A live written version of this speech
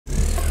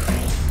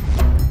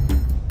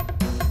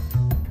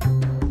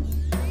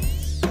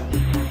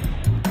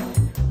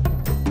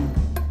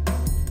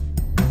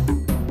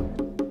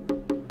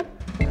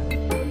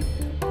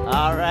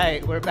All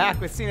right, we're back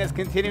with CNET's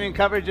continuing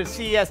coverage of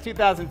CES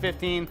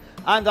 2015.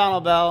 I'm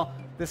Donald Bell.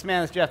 This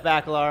man is Jeff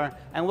Bacalar,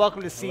 and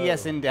welcome to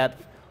CES In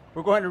Depth.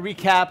 We're going to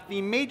recap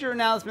the major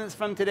announcements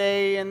from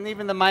today and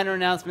even the minor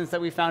announcements that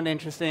we found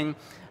interesting.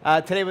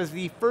 Today was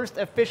the first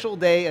official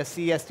day of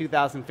CES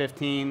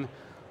 2015.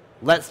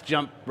 Let's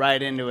jump right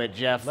into it,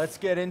 Jeff. Let's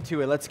get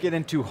into it. Let's get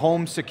into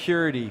home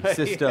security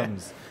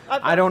systems.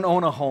 I don't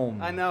own a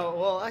home. I know.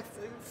 Well,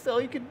 so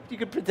you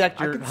could protect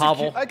your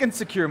hovel. I can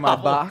secure my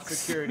box.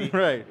 Security.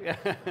 Right.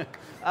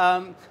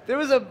 There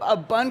was a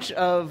bunch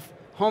of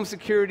home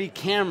security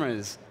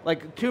cameras,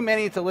 like too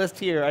many to list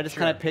here. I just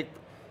kind of picked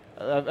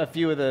a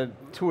few of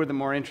two of the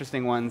more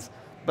interesting ones.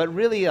 But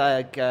really,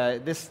 like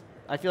this,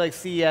 I feel like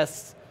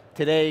CES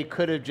today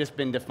could have just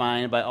been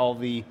defined by all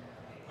the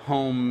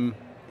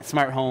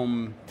smart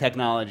home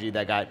technology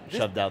that got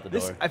shoved out the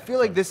door. I feel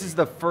like this is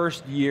the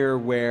first year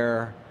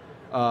where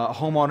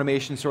home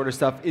automation sort of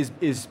stuff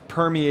is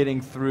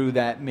permeating through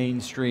that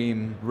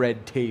mainstream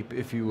red tape,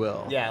 if you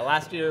will. Yeah,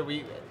 last year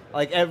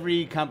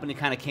every company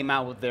kind of came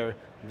out with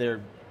their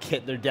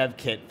kit, their dev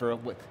kit for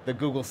the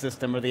Google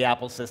system or the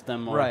Apple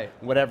system or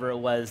whatever it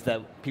was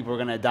that people were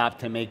going to adopt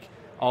to make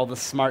all the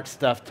smart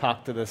stuff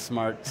talk to the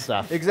smart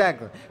stuff.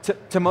 Exactly.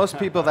 To most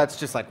people, that's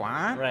just like,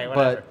 what? Right,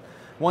 whatever. But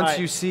once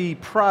you see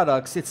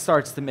products, it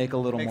starts to make a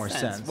little more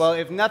sense. Well,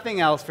 if nothing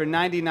else, for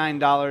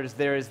 $99,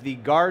 there is the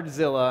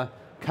Guardzilla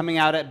coming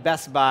out at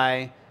Best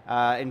Buy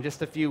in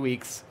just a few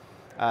weeks.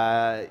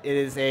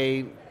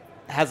 It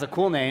has a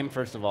cool name,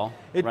 first of all.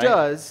 It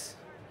does.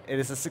 It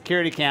is a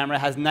security camera,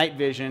 has night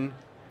vision.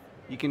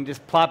 You can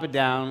just plop it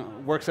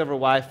down, works over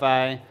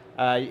Wi-Fi.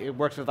 It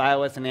works with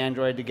iOS and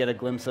Android to get a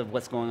glimpse of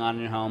what's going on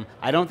in your home.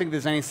 I don't think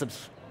there's any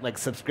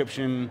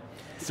subscription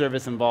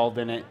service involved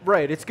in it.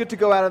 Right, it's good to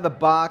go out of the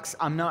box.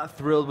 I'm not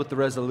thrilled with the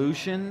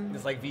resolution.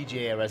 It's like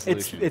VGA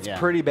resolution. It's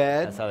pretty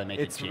bad. That's how they make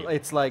it cheap.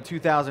 It's like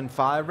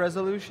 2005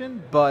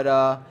 resolution,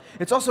 but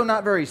it's also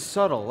not very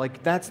subtle.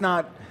 Like, that's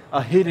not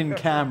a hidden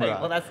camera.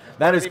 Right, well,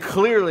 that is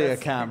clearly a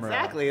camera.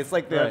 Exactly. It's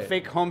like the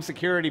fake home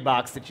security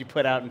box that you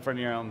put out in front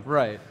of your home.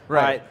 Right. All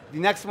right. The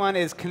next one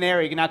is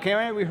Canary. Now,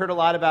 Canary we heard a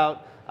lot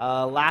about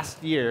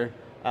last year.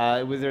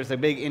 There's a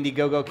big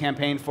Indiegogo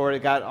campaign for it.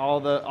 It got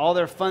all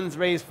their funds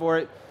raised for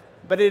it,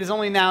 but it is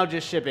only now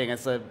just shipping.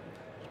 It's a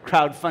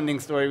crowdfunding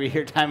story we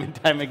hear time and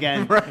time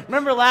again.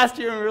 Remember last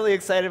year we were really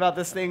excited about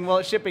this thing? Well,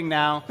 it's shipping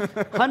now.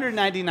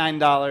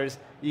 $199.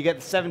 You get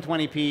the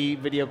 720p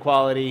video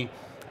quality,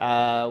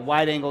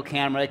 wide-angle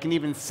camera. It can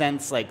even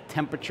sense like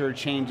temperature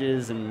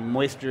changes and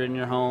moisture in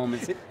your home.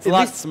 It's a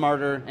lot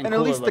smarter and cooler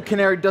at least looking. The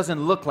Canary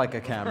doesn't look like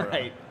a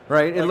camera.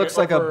 Right. It looks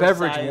like a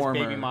beverage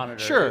warmer. Baby monitor.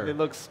 Sure. It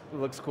looks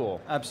cool.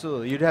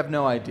 Absolutely. You'd have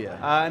no idea.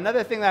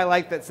 Another thing that I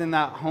like that's in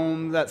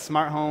that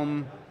smart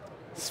home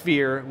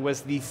sphere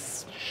was the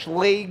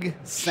Schlage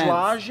Sense.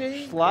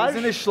 Schlage? Schlage?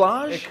 Isn't it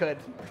Schlage? It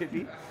could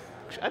be.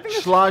 I think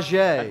it's Schlage.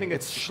 I think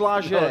it's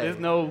Schlage.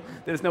 No,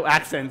 there's no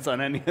accents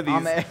on any of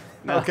these.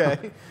 No.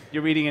 Okay.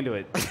 You're reading into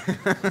it.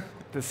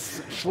 The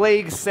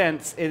Schlage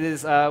Sense. It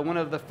is one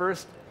of the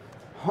first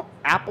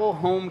Apple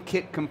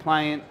HomeKit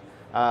compliant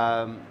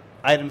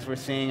items we're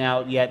seeing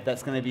out yet.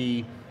 That's going to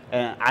be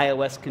an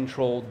iOS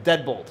controlled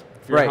deadbolt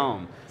for your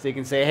home. So you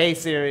can say, "Hey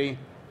Siri,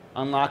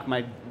 unlock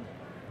my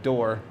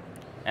door,"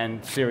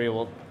 and Siri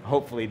will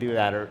hopefully do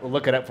that, or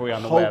look it up for you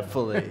on the web.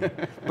 Hopefully.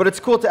 But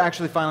it's cool to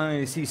actually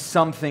finally see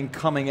something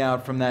coming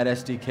out from that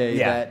SDK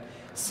that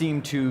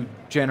seemed to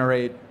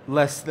generate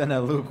less than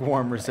a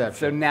lukewarm reception.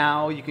 So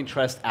now you can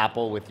trust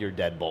Apple with your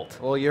deadbolt.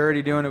 Well, you're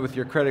already doing it with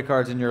your credit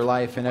cards in your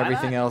life and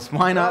everything else.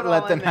 Why not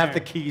let them have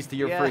the keys to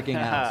your freaking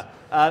house?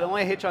 The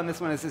only hitch on this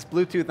one is it's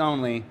Bluetooth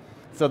only,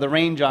 so the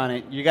range on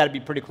it, you got to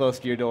be pretty close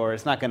to your door.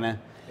 It's not gonna.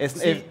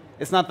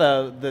 It's not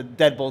the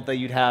deadbolt that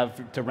you'd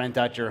have to rent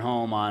out your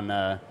home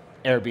on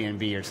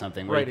Airbnb or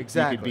something. Where you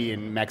could be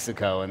in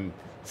Mexico and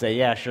say,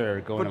 yeah,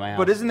 sure, go into my house.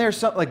 But isn't there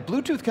something, like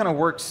Bluetooth kind of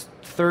works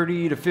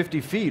 30 to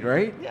 50 feet,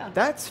 right? Yeah.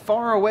 That's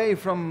far away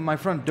from my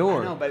front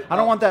door. I know, but I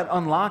don't want that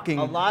unlocking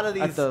a lot of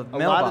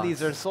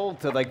these are sold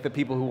to like the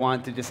people who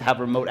want to just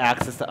have remote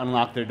access to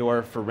unlock their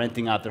door for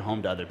renting out their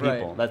home to other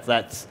people.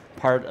 That's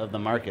part of the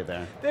market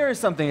there. There is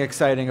something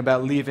exciting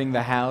about leaving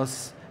the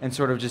house and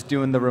sort of just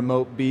doing the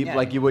remote beep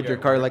like you would your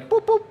car, like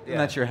boop, boop, and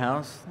that's your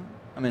house.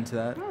 I'm into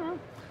that.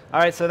 All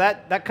right, so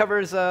that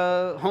covers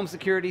home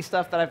security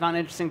stuff that I found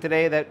interesting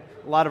today that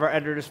a lot of our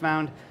editors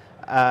found.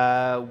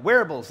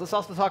 Wearables. Let's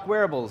also talk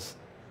wearables.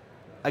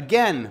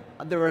 Again,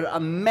 there were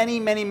many,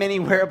 many, many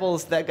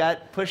wearables that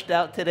got pushed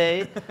out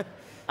today.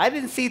 I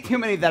didn't see too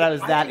many that I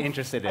was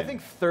interested in. I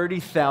think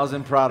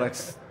 30,000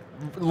 products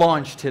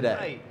launched today.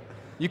 Right.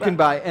 You can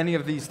buy any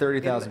of these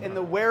 30,000. In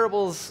the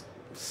wearables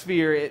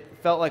sphere, it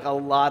felt like a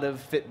lot of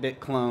Fitbit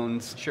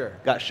clones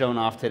got shown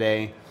off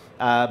today.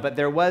 But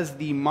there was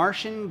the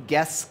Martian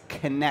Guest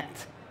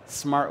Connect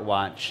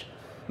smartwatch.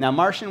 Now,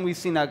 Martian, we've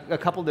seen a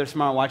couple of their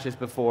smartwatches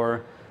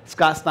before.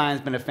 Scott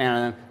Stein's been a fan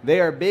of them. They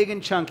are big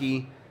and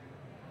chunky,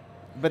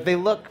 but they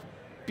look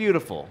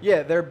beautiful.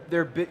 Yeah,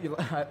 they're big.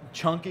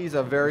 Chunky is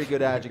a very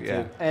good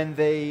adjective, and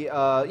they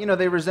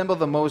they resemble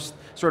the most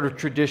sort of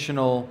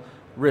traditional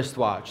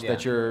wristwatch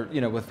that you're,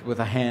 with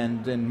a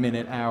hand and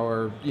minute,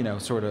 hour,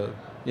 sort of,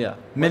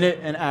 minute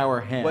and hour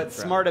hand. What's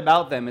smart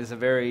about them is a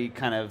very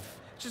kind of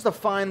just a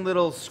fine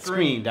little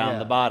screen down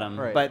the bottom,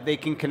 right. But they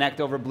can connect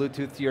over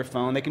Bluetooth to your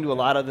phone. They can do a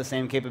lot of the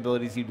same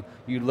capabilities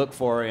you'd look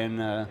for in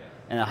a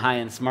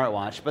high-end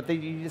smartwatch, but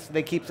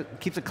they keeps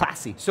it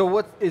classy.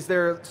 So is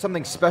there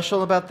something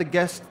special about the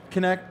Guest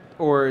Connect,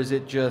 or is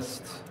it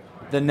just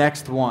the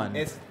next one?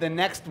 It's the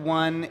next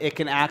one. It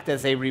can act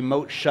as a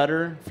remote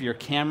shutter for your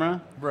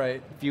camera,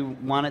 right? If you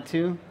want it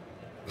to.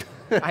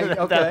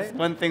 Okay. That's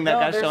one thing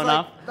that got shown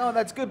off. No,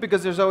 that's good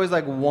because there's always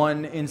like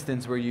one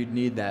instance where you'd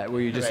need that,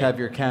 where you just have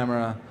your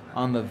camera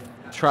on the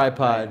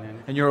tripod,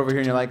 and you're over here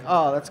and you're like,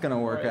 oh, that's going to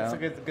work out.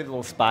 It's a good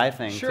little spy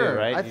thing too,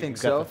 right? I think You've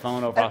so. got the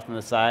phone over off on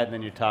the side, and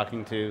then you're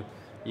talking to,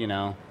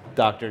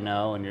 Dr.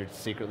 No, and you're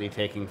secretly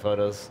taking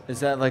photos. Is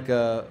that like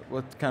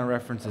what kind of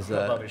reference is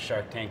that? Above his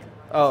Shark Tank.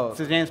 Oh. It's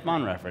a James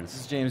Bond reference.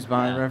 It's a James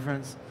Bond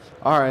reference?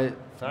 All right.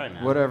 Sorry,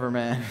 man. Whatever,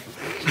 man.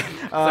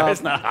 Sorry,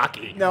 it's not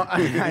hockey. No,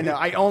 I know.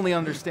 I only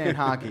understand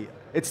hockey.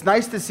 It's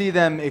nice to see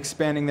them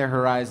expanding their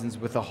horizons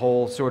with a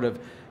whole sort of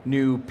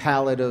new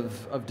palette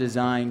of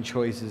design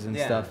choices and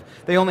stuff.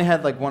 They only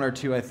had like one or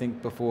two, I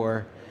think,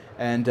 before.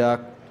 And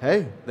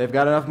hey, they've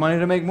got enough money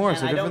to make more. And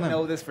so I don't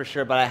know this for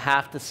sure, but I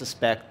have to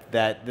suspect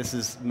that this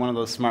is one of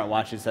those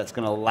smartwatches that's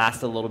going to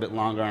last a little bit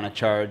longer on a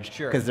charge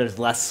because there's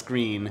less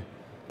screen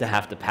to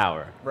have to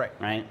power.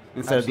 Right?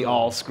 Instead of the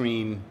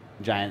all-screen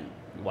giant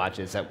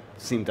watches that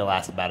seem to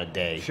last about a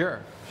day.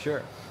 Sure.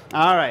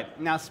 All right.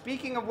 Now,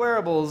 speaking of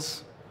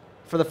wearables,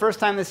 for the first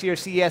time this year,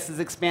 CES has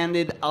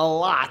expanded a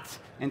lot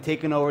and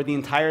taken over the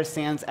entire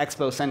Sands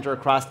Expo Center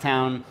across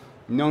town,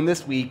 known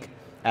this week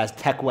as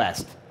Tech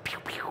West. Pew,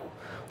 pew.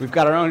 We've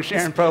got our own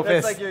Sharon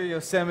Propis. That's like your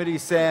Yosemite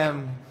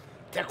Sam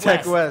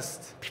Tech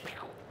West. Pew, pew.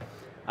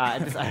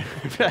 I'm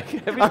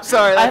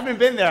sorry. I haven't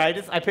been there.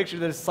 I picture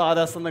there's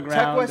sawdust on the ground.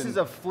 Tech West is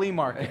a flea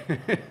market.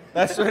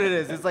 That's what it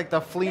is. It's like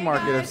the flea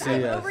market of CES.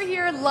 I'm over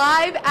here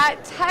live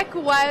at Tech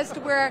West,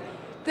 where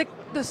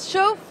the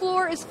show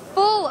floor is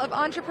full of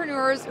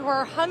entrepreneurs who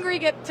are hungry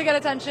to get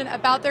attention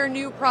about their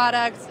new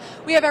products.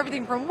 We have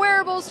everything from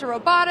wearables to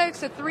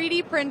robotics to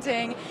 3D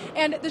printing.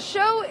 And the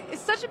show is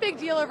such a big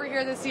deal over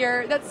here this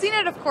year that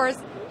CNET, of course,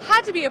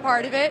 had to be a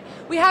part of it.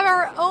 We have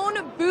our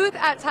own booth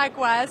at Tech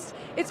West.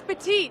 It's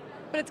petite,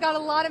 but it's got a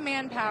lot of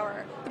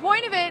manpower. The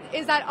point of it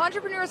is that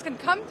entrepreneurs can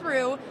come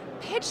through,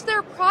 pitch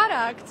their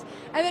product,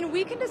 and then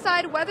we can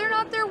decide whether or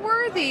not they're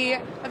worthy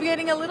of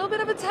getting a little bit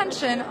of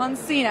attention on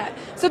CNET.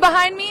 So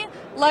behind me,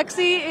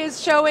 Lexi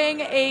is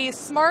showing a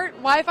smart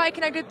Wi-Fi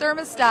connected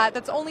thermostat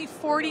that's only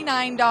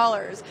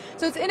 $49.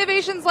 So it's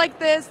innovations like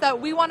this that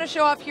we want to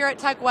show off here at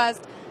Tech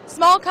West.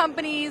 Small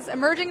companies,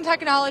 emerging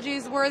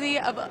technologies worthy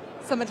of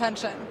some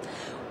attention.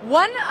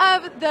 One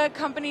of the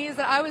companies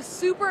that I was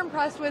super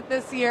impressed with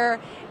this year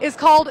is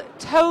called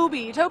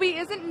Tobii. Tobii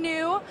isn't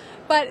new,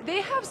 but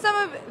they have some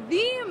of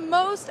the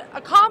most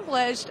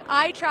accomplished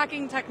eye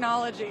tracking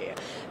technology.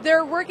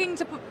 They're working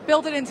to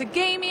build it into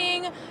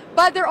gaming,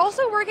 but they're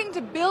also working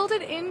to build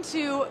it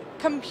into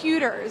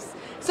computers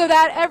so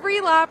that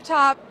every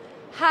laptop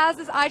has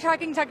this eye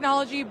tracking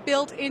technology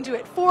built into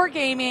it for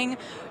gaming,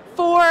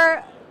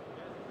 for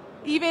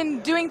even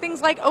doing things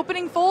like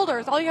opening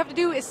folders. All you have to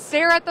do is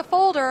stare at the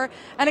folder,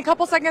 and a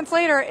couple seconds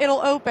later,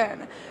 it'll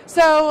open.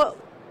 So,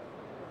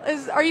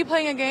 are you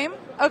playing a game?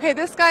 Okay,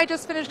 this guy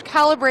just finished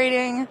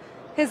calibrating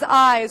his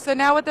eyes. So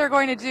now what they're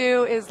going to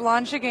do is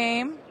launch a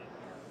game,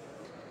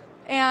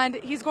 and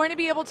he's going to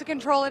be able to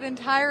control it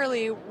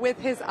entirely with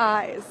his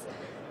eyes.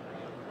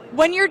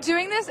 When you're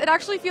doing this, it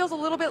actually feels a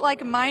little bit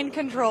like mind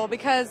control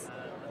because,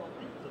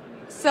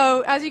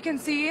 so as you can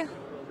see,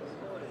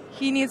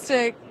 he needs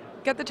to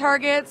get the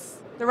targets,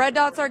 the red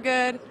dots are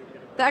good,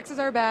 the X's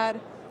are bad.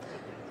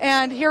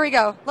 And here we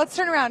go. Let's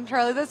turn around,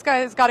 Charlie. This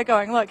guy's got it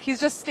going. Look,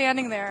 he's just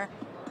standing there.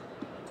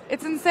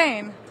 It's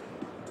insane.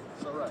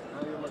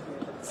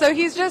 So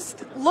he's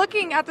just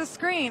looking at the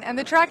screen, and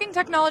the tracking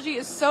technology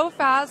is so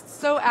fast,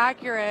 so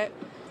accurate,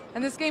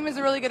 and this game is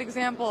a really good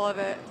example of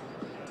it.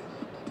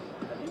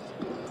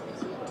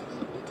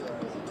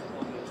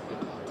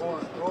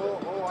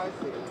 Oh,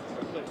 I see.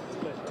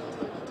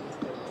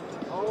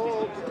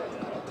 Oh, okay.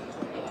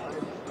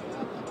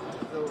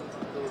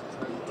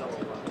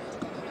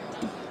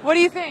 What do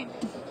you think?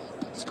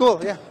 It's cool,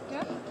 yeah.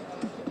 Yeah?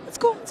 It's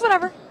cool. It's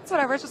whatever. It's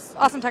whatever. It's just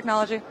awesome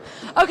technology.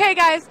 Okay,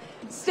 guys,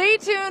 stay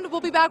tuned. We'll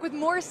be back with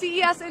more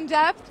CES In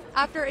Depth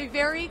after a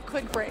very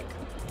quick break.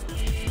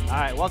 All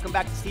right, welcome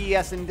back to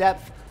CES In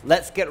Depth.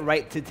 Let's get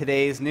right to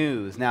today's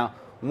news. Now,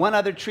 one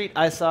other treat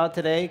I saw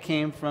today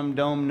came from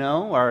Dome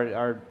No,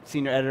 our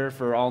senior editor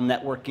for all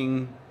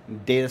networking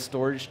data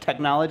storage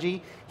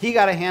technology. He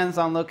got a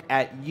hands-on look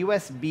at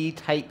USB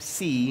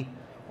Type-C,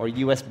 or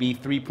USB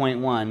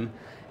 3.1,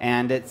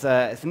 and it's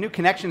a new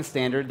connection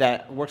standard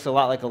that works a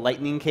lot like a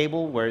lightning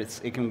cable, where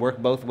it can work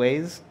both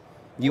ways.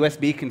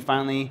 USB can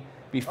finally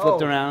be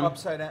flipped around.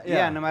 Upside down.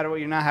 Yeah, no matter what,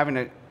 you're not having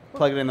to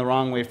plug it in the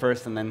wrong way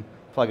first and then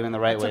plug it in the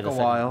right way. Took a the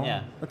second- while.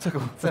 Yeah.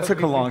 That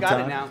took a long You've got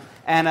time. it now.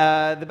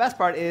 And the best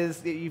part is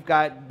that you've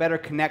got better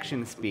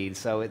connection speed.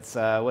 So it's,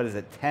 what is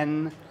it,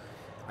 10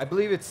 I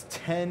believe it's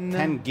 10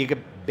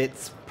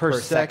 gigabits per per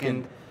second.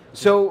 second.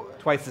 So,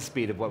 Twice the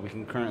speed of what we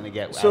can currently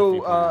get. out of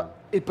so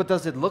 3.0. but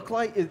does it look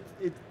like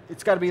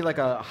it's got to be like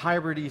a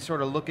hybrid-y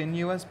sort of looking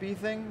USB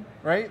thing,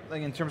 right?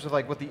 Like in terms of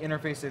like what the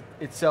interface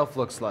itself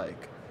looks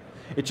like.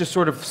 It just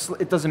sort of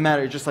it doesn't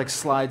matter. It just like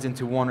slides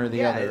into one or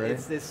the other, right?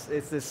 it's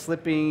this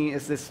slipping,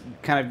 it's this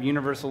kind of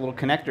universal little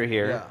connector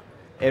here.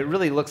 Yeah. It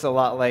really looks a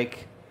lot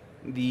like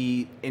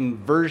the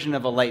inversion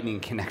of a lightning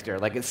connector.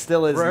 Like it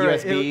still is Right,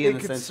 USB It in the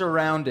could sense.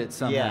 surround it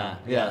somehow.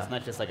 Yeah. It's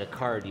not just like a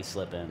card you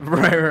slip in.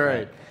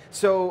 Right.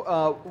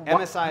 So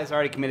MSI has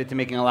already committed to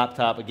making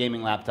a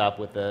gaming laptop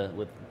with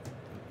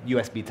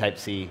USB Type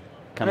C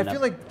coming and I up.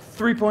 feel like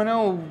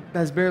 3.0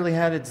 has barely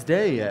had its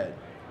day yet.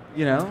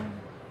 You know,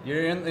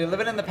 You're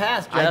living in the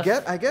past,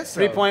 Jeff. I guess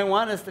so.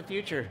 3.1 is the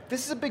future.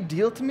 This is a big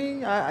deal to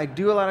me. I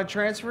do a lot of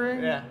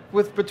transferring. Yeah.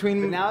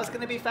 Between. But now it's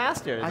going to be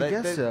faster. I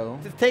guess so.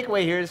 The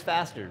takeaway here is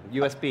faster.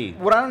 USB.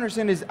 What I don't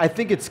understand is I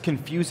think it's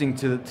confusing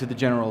to the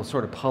general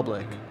sort of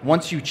public.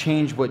 Once you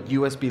change what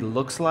USB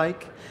looks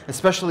like,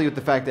 especially with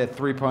the fact that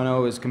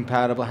 3.0 is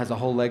compatible, has a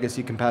whole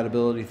legacy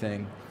compatibility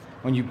thing.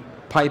 When you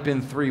pipe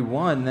in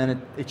 3.1,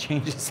 then it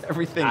changes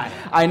everything.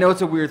 I know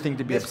it's a weird thing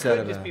to be upset This could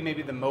about. just be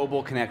maybe the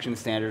mobile connection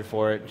standard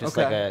for it, just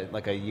Okay.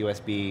 like a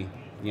USB,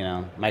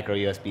 micro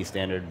USB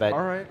standard. But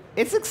All right.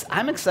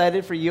 I'm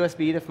excited for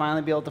USB to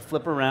finally be able to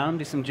flip around,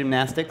 do some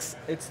gymnastics.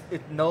 It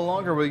no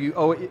longer will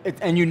you.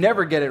 And you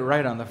never get it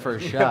right on the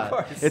first shot.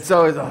 course. It's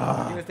always. You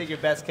always take your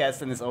best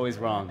guess, and it's always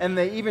wrong. And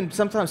they even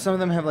sometimes some of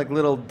them have like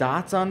little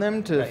dots on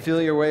them to Right.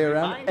 feel your way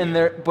around, Remind and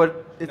you.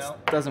 but it No.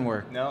 doesn't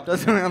work. No.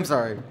 I'm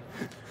sorry.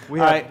 We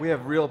All have right. we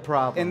have real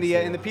problems.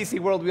 in the PC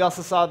world, we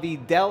also saw the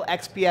Dell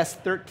XPS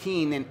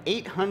 13, an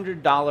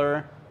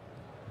 $800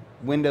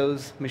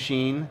 Windows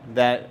machine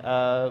that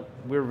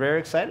we're very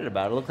excited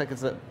about. It looks like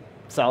it's a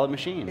solid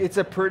machine. It's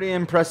a pretty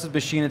impressive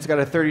machine. It's got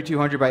a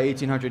 3200 by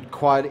 1800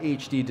 quad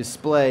HD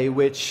display,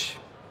 which,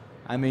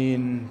 I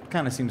mean,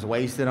 kind of seems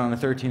wasted on a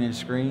 13-inch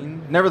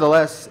screen.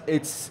 Nevertheless,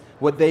 it's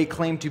what they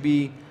claim to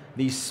be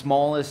the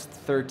smallest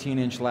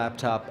 13-inch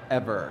laptop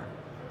ever.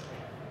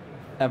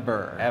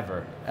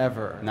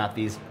 Ever. Not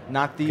these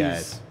Not these.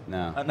 guys.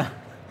 No.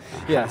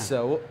 Yeah,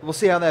 so we'll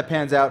see how that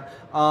pans out.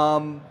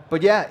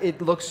 But yeah,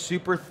 it looks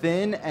super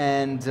thin,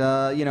 and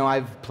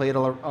I've played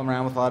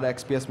around with a lot of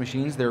XPS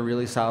machines. They're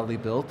really solidly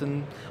built,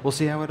 and we'll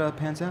see how it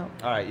pans out.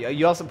 All right.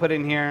 You also put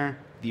in here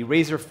the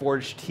Razer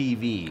Forge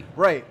TV.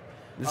 Right.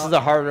 This is a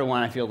harder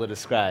one, I feel, to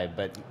describe,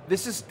 but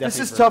This is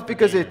definitely for- tough for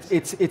because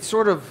gamers. it's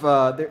sort of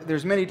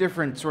there's many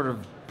different sort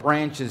of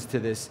branches to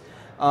this.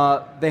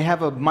 They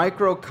have a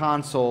micro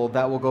console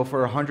that will go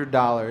for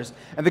 $100,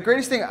 and the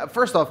greatest thing,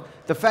 first off,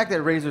 the fact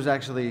that Razer's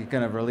actually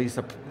going to release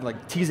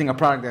teasing a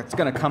product that's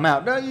going to come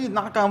out. No, you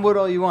knock on wood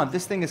all you want.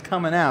 This thing is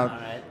coming out. All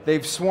right.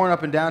 They've sworn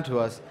up and down to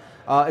us.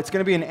 It's going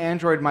to be an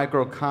Android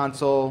micro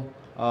console.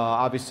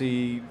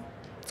 Obviously,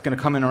 it's going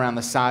to come in around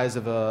the size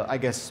of I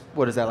guess,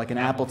 what is that, like an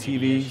Apple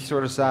TV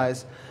sort of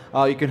size.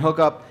 You can hook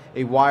up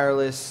a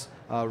wireless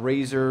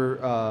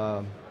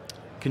Razer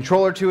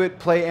controller to it,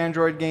 play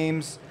Android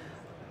games.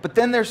 But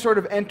then they're sort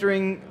of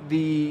entering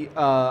the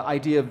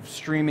idea of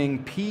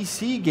streaming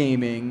PC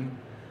gaming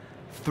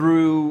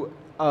through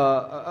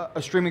a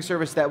streaming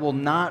service that will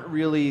not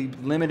really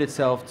limit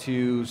itself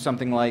to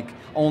something like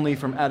only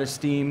from out of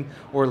Steam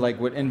or like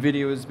what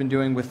NVIDIA has been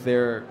doing with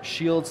their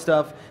Shield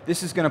stuff.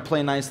 This is going to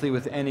play nicely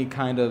with any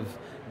kind of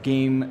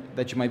game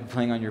that you might be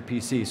playing on your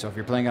PC. So if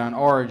you're playing it on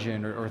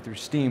Origin or through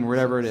Steam or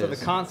whatever it is. So the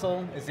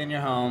console is in your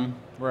home.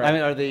 Right. I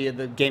mean, or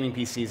the gaming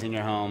PC is in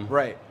your home.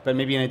 Right. But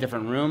maybe in a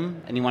different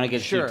room, and you want to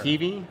get Sure. to your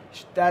TV?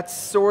 That's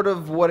sort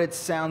of what it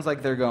sounds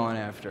like they're going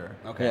after.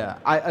 Okay. Yeah.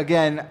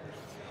 Again,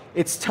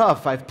 it's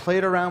tough. I've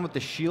played around with the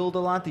Shield a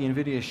lot, the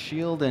NVIDIA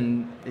Shield,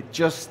 and it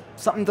just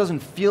something doesn't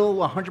feel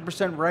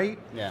 100% right.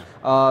 Yeah.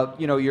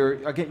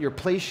 Your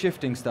place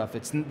shifting stuff.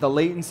 The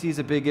latency is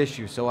a big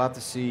issue, so we'll have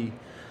to see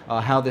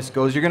how this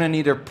goes. You're going to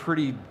need a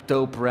pretty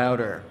dope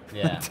router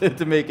Yeah.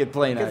 to make it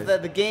play nice.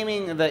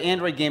 Because the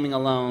Android gaming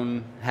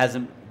alone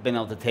hasn't been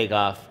able to take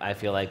off, I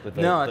feel like, with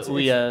the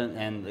Ouya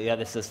and the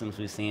other systems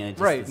we've seen. It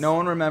just, Right. No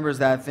one remembers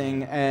that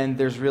thing, and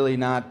there's really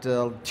not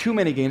too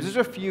many games. There's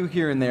a few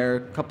here and there, a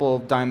couple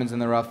diamonds in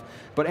the rough.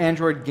 But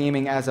Android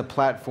gaming as a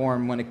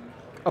platform,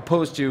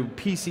 opposed to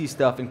PC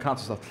stuff and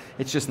console stuff,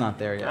 it's just not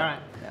there yet. All right.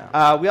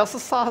 Yeah. We also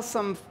saw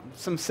some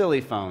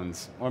silly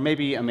phones, or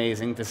maybe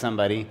amazing to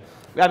somebody.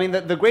 I mean,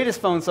 the greatest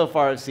phone so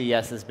far at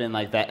CES has been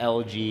like that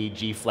LG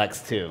G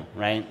Flex 2,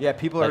 right? Yeah,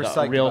 people like are a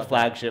psyched real about that.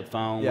 flagship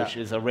phone, Yeah. which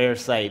is a rare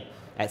sight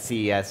at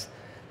CES.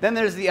 Then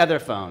there's the other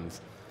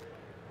phones.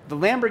 The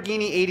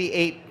Lamborghini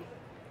 88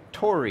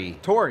 Tori,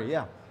 Tori,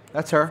 yeah.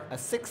 That's her. a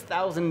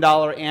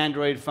 $6,000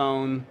 Android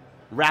phone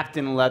wrapped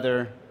in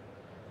leather,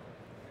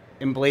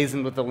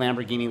 emblazoned with the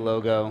Lamborghini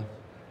logo.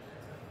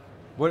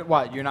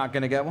 What? You're not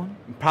going to get one?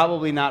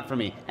 Probably not for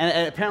me.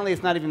 And apparently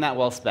it's not even that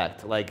well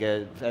spec'd. Like,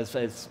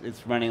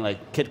 it's running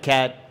like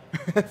KitKat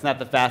It's not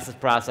the fastest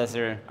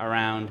processor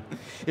around.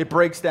 It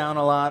breaks down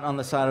a lot on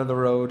the side of the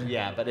road.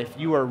 Yeah, but if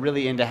you are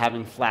really into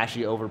having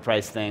flashy,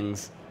 overpriced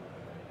things,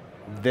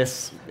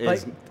 this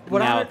is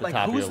now at the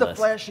top of who's your the list.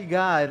 flashy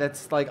guy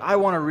that's like, I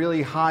want a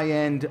really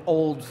high-end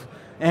old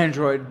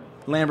Android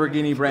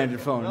Lamborghini branded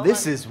phone? Well,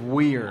 This is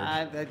weird.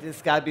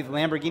 It's got to be the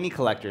Lamborghini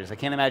collectors. I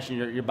can't imagine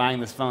you're buying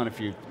this phone if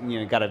you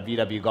got a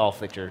VW Golf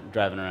that you're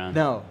driving around.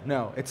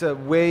 No. It's a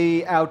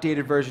way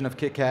outdated version of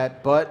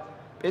KitKat, but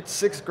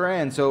it's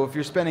 $6,000. So if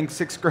you're spending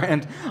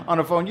 $6,000 on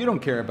a phone, you don't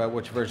care about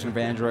which version of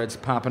Android's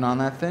popping on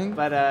that thing.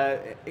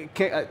 But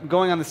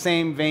going on the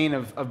same vein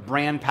of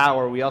brand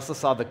power, we also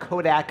saw the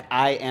Kodak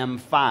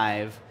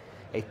IM5,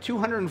 a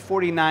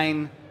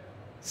 $249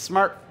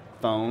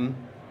 smartphone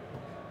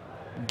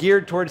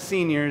geared towards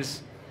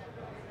seniors.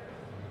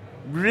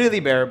 Really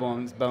bare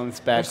bones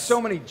specs. There's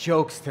so many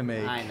jokes to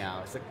make. I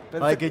know.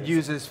 Like it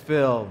uses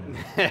film,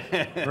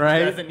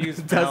 right? Doesn't use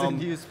film.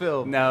 Doesn't use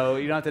film. No,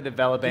 you don't have to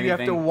develop anything. You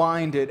have to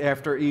wind it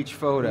after each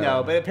photo.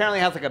 No, but it apparently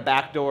has like a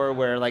backdoor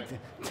where like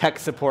tech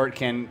support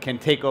can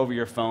take over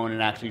your phone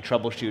and actually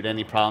troubleshoot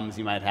any problems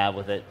you might have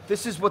with it.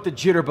 This is what the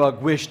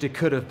Jitterbug wished it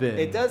could have been.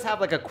 It does have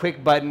like a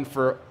quick button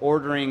for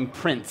ordering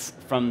prints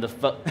from the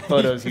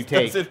photos you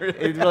take. Does it really?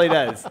 It really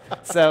does.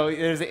 So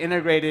there's an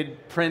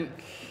integrated print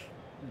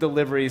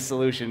delivery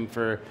solution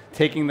for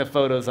taking the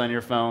photos on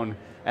your phone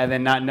and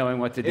then not knowing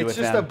what to do with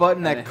them. It's just a button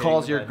and that then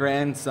calls hitting your the button.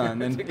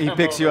 grandson, and he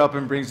picks you up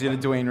and brings you to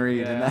Dwayne Reed,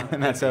 Yeah,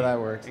 and that's how that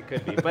works. It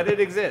could be, but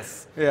it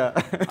exists. Yeah.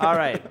 All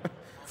right.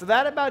 So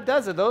that about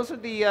does it. Those are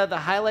the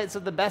highlights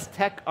of the best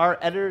tech our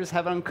editors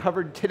have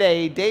uncovered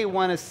today, day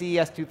one of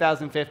CES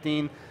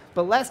 2015.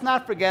 But let's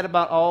not forget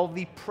about all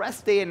the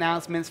press day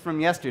announcements from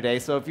yesterday.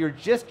 So if you're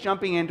just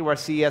jumping into our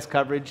CES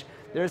coverage,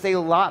 there's a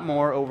lot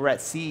more over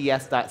at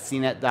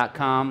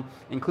ces.cnet.com,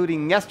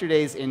 including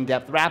yesterday's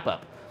in-depth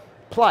wrap-up.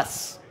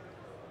 Plus,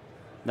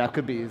 that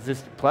could be, is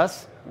this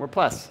plus? We're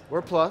plus.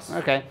 We're plus.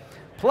 Okay.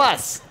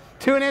 Plus,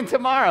 tune in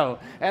tomorrow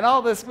and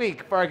all this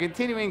week for our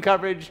continuing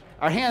coverage,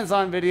 our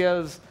hands-on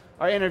videos,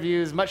 our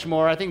interviews, much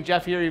more. I think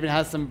Jeff here even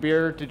has some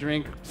beer to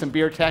drink, some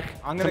beer tech.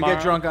 I'm going to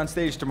get drunk on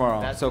stage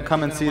tomorrow, so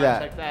come and see that.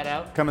 Check that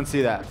out. Come and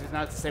see that. Which is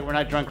not to say we're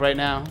not drunk right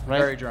now, right?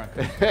 Very drunk.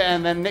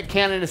 And then Nick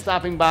Cannon is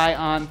stopping by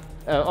on,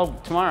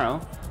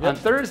 tomorrow. Yep. On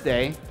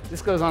Thursday.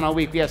 This goes on all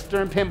week. We have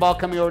Stern Pinball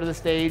coming over to the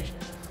stage.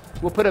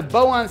 We'll put a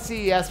bow on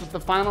CES with the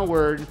final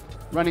word,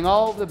 running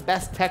all the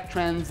best tech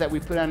trends that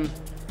we've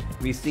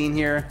seen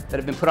here that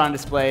have been put on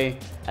display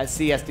at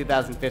CES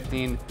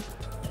 2015.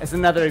 It's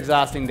another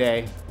exhausting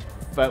day,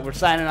 but we're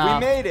signing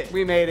off. We made it.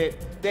 We made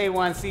it. Day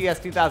one, CES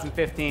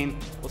 2015.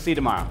 We'll see you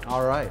tomorrow.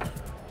 All right.